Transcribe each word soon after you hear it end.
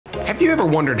Have you ever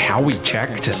wondered how we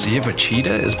check to see if a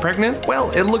cheetah is pregnant? Well,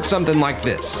 it looks something like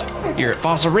this. Here at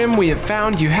Fossil Rim, we have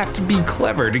found you have to be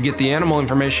clever to get the animal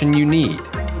information you need.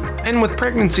 And with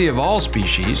pregnancy of all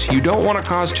species, you don't want to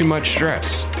cause too much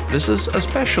stress. This is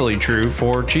especially true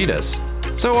for cheetahs.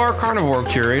 So our carnivore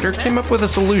curator came up with a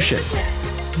solution.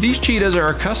 These cheetahs are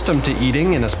accustomed to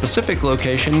eating in a specific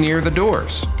location near the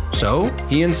doors. So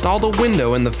he installed a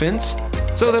window in the fence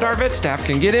so that our vet staff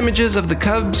can get images of the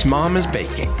cubs mom is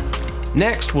baking.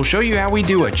 Next, we'll show you how we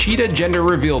do a cheetah gender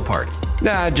reveal party.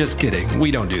 Nah, just kidding, we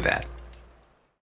don't do that.